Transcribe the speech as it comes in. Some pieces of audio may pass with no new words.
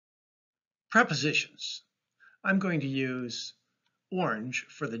Prepositions. I'm going to use orange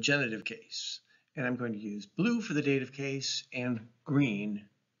for the genitive case, and I'm going to use blue for the dative case and green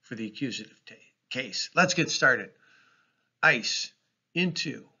for the accusative case. Let's get started. Ice,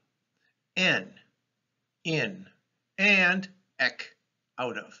 into, in, and ek,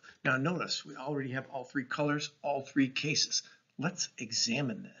 out of. Now notice we already have all three colors, all three cases. Let's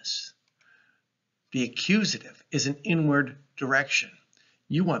examine this. The accusative is an inward direction.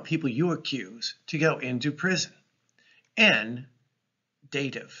 You want people you accuse to go into prison. N,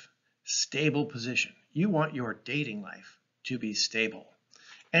 dative, stable position. You want your dating life to be stable.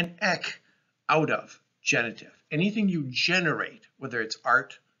 And ek, out of, genitive. Anything you generate, whether it's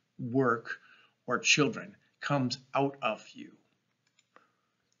art, work, or children, comes out of you.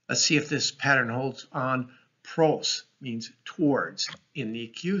 Let's see if this pattern holds on. Pros means towards in the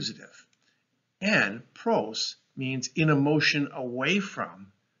accusative. And pros means in a motion away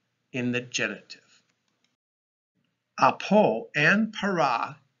from in the genitive. Apo and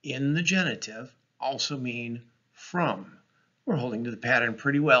para in the genitive also mean from. We're holding to the pattern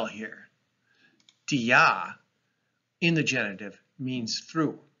pretty well here. Dia in the genitive means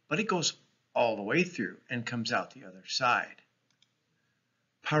through, but it goes all the way through and comes out the other side.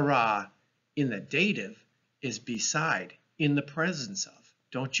 Para in the dative is beside, in the presence of.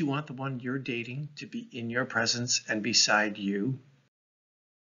 Don't you want the one you're dating to be in your presence and beside you?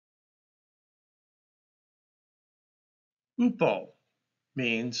 Upo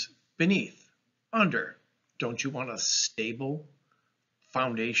means beneath, under. Don't you want a stable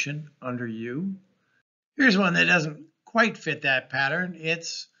foundation under you? Here's one that doesn't quite fit that pattern.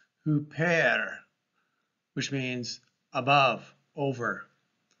 It's huper, which means above, over.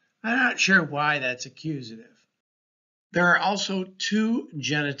 I'm not sure why that's accusative. There are also two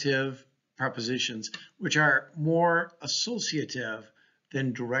genitive prepositions which are more associative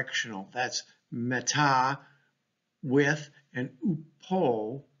than directional. That's meta, with, and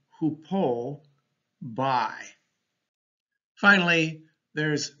upo, hupo, by. Finally,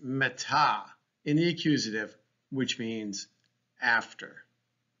 there's meta in the accusative, which means after.